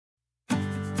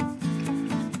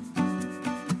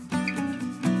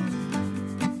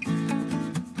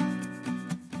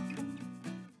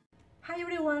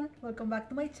everyone, welcome back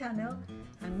to my channel.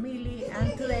 I'm Mily,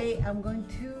 and today I'm going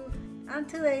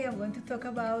to talk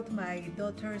about my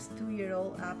daughter's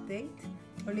 2-year-old update.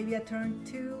 Olivia turned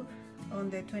 2 on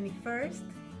the 21st,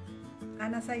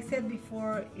 and as I said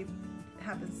before, it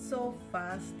happened so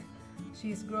fast.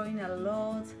 She's growing a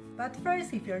lot. But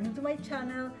first, if you're new to my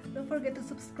channel, don't forget to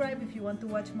subscribe if you want to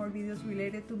watch more videos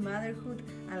related to motherhood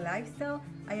and lifestyle.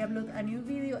 I upload a new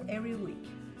video every week.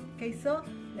 Okay, so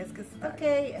let's get started.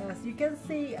 Okay, as you can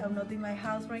see, I'm not in my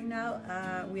house right now.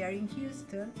 We are in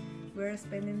Houston. We're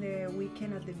spending the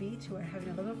weekend at the beach. We're having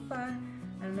a lot of fun.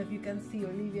 I don't know if you can see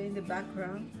Olivia in the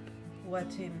background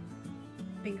watching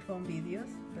pink phone videos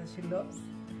that she loves.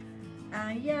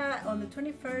 And yeah, on the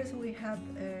 21st we had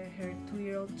her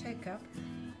 2-year-old checkup,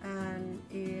 and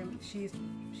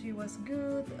she was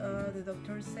good. The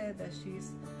doctor said that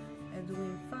she's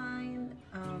doing fine.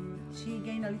 She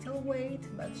gained a little weight,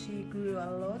 but she grew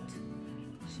a lot.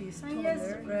 She's toddler.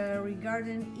 Yes,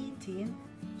 regarding eating,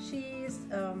 she's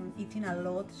eating a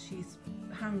lot. She's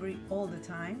hungry all the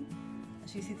time.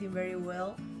 She's eating very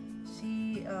well.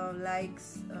 She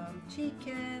likes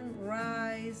chicken,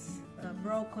 rice,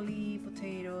 broccoli,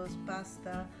 potatoes,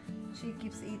 pasta. She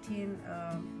keeps eating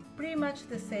pretty much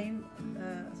the same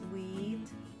as we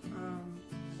eat.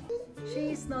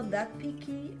 She's not that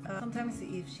picky. Sometimes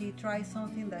if she tries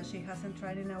something that she hasn't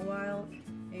tried in a while,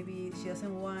 maybe she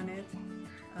doesn't want it.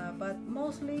 But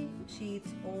mostly she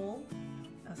eats all.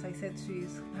 As I said,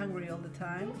 she's hungry all the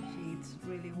time. She eats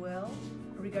really well.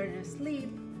 Regarding sleep,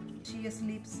 she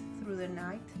sleeps through the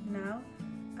night now.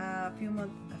 A few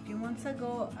months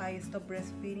ago, I stopped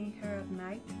breastfeeding her at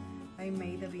night. I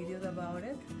made a video about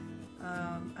it.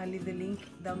 I'll leave the link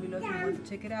down below if you want to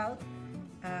check it out.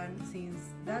 And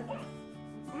since that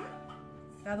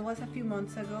was a few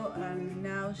months ago, and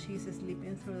now she's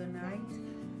sleeping through the night.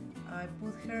 I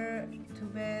put her to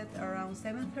bed around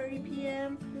 7:30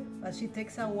 p.m. but she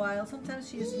takes a while. Sometimes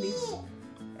she sleeps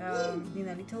in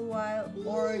a little while,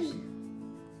 or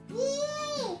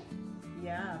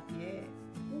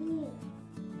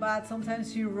but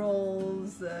sometimes she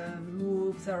rolls and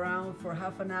moves around for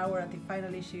half an hour until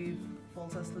finally she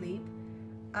falls asleep,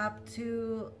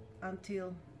 until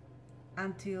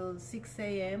 6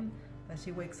 a.m. that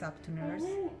she wakes up to nurse,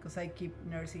 because I keep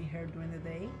nursing her during the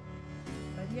day.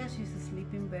 But yeah, she's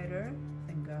sleeping better,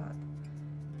 thank God,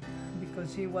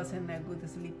 because she wasn't a good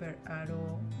sleeper at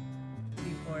all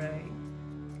before I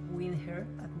weaned her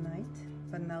at night.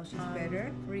 But now she's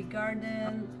better.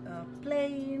 Regarding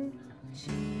playing,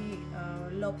 she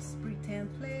loves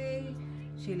pretend play.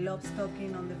 She loves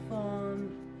talking on the phone,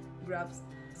 grabs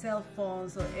cell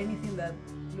phones or anything that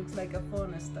looks like a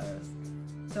phone and starts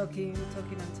talking.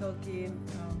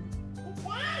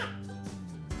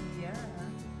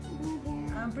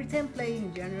 Pretend play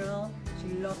in general.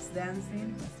 She loves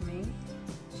dancing, as me.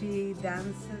 She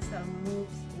dances and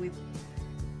moves with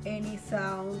any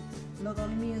sound, not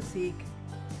only music.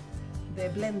 The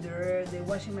blender, the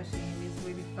washing machine is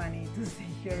really funny to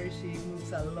see her. She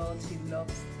moves a lot. She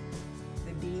loves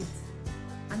the beats.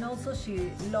 And also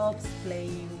she loves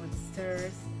playing with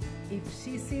stairs. If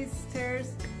she sees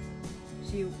stairs,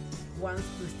 she wants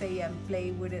to stay and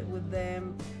play with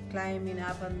them, climbing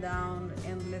up and down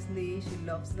endlessly. She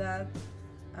loves that.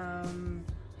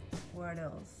 What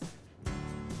else?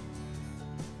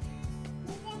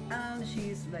 And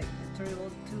she's like, the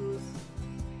terrible twos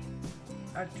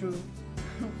are true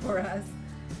for us.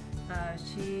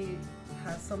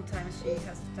 Sometimes she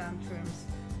has tantrums.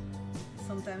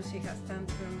 Sometimes she has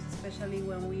tantrums, especially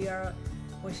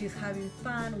when she's having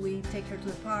fun. We take her to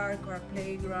the park or a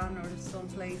playground or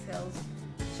someplace else.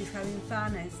 She's having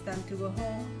fun and it's time to go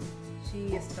home.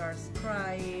 She starts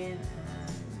crying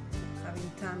and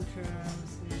having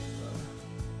tantrums.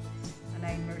 It's a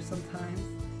nightmare sometimes.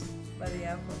 But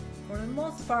yeah, for the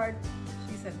most part,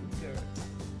 she's a good girl.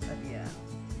 But yeah,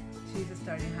 she's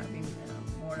starting having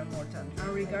more and more tantrums.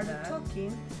 And regarding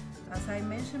talking, as I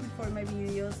mentioned before in my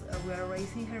videos, we are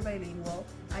raising her bilingual.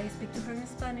 I speak to her in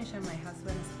Spanish and my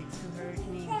husband speaks to her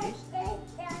in English.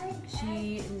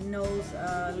 She knows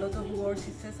a lot of words.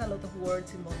 She says a lot of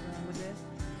words in both languages.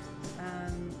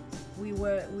 And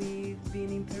we've been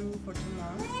in Peru for 2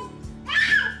 months.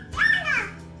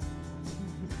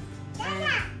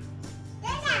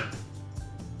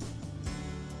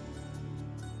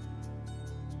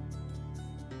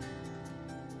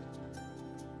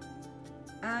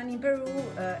 And in Peru,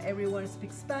 everyone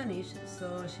speaks Spanish,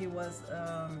 so she was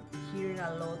hearing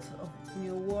a lot of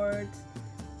new words,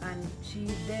 and she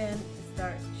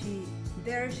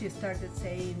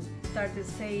started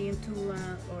saying 2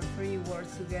 or 3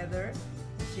 words together.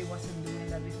 She wasn't doing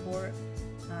that before.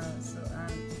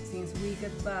 Since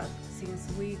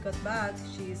we got back,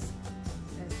 she's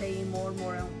saying more and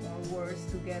more words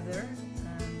together.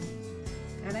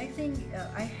 And I think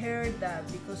I heard that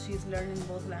because she's learning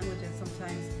both languages,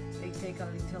 sometimes they take a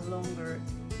little longer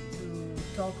to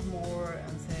talk more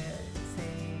and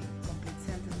say complete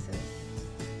sentences.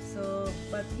 So,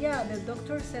 but yeah, the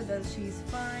doctor said that she's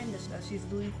fine, that she's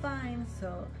doing fine.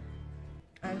 So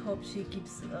I hope she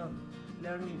keeps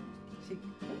learning.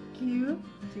 Thank you.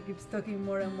 She keeps talking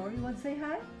more and more. You want to say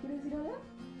hi? ¿Quieres decir hola?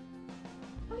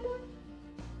 Hola.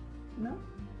 No?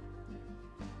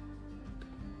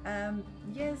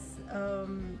 Yes,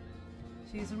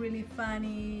 she's really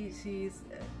funny. She's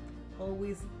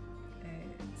always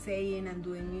saying and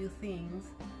doing new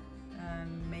things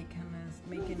and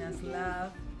making us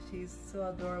laugh. She's so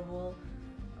adorable.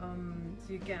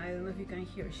 So I don't know if you can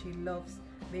hear, she loves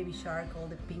Baby Shark, all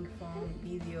the pink phone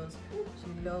videos.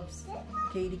 She loves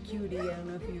Katie Cutie. I don't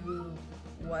know if you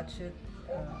watch it,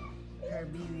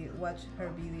 watch her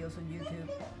videos on YouTube.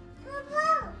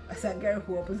 It's a girl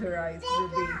who opens her eyes. It's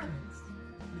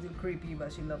a little creepy,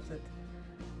 but she loves it.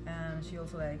 And she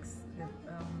also likes the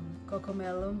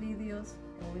Cocomelon videos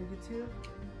on YouTube.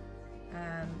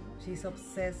 And she's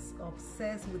obsessed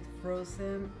with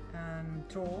Frozen and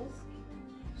Trolls.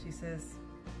 She says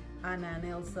Anna and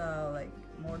Elsa like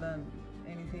more than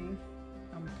anything,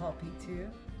 and Poppy too.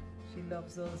 She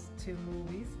loves those two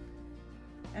movies.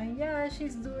 And yeah,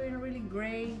 she's doing really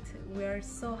great. We are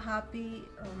so happy.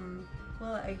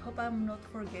 Well, I hope I'm not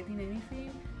forgetting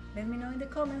anything. Let me know in the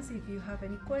comments if you have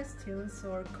any questions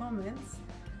or comments.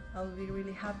 I'll be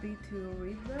really happy to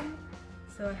read them.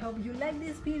 So I hope you like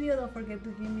this video. Don't forget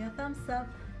to give me a thumbs up,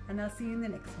 and I'll see you in the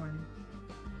next one.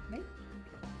 Okay?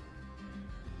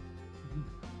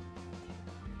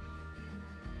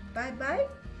 Bye bye.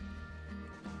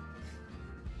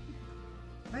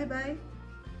 Bye bye.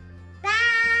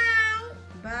 Bye.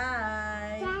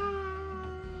 Bye.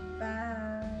 Bye.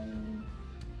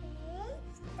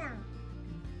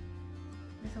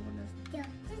 Yeah,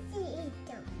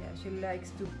 she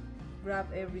likes to grab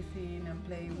everything and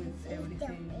play with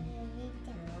everything.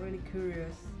 Yeah, really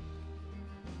curious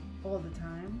all the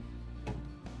time.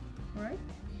 Alright?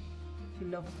 She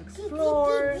loves to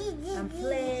explore and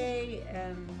play,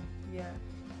 and yeah,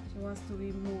 she wants to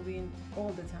be moving all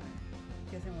the time.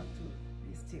 She doesn't want to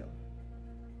be still.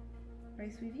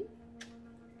 Right, sweetie?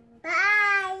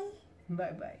 Bye.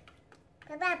 Bye bye.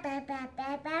 Bye bye bye bye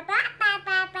bye bye bye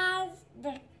bye bye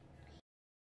bye.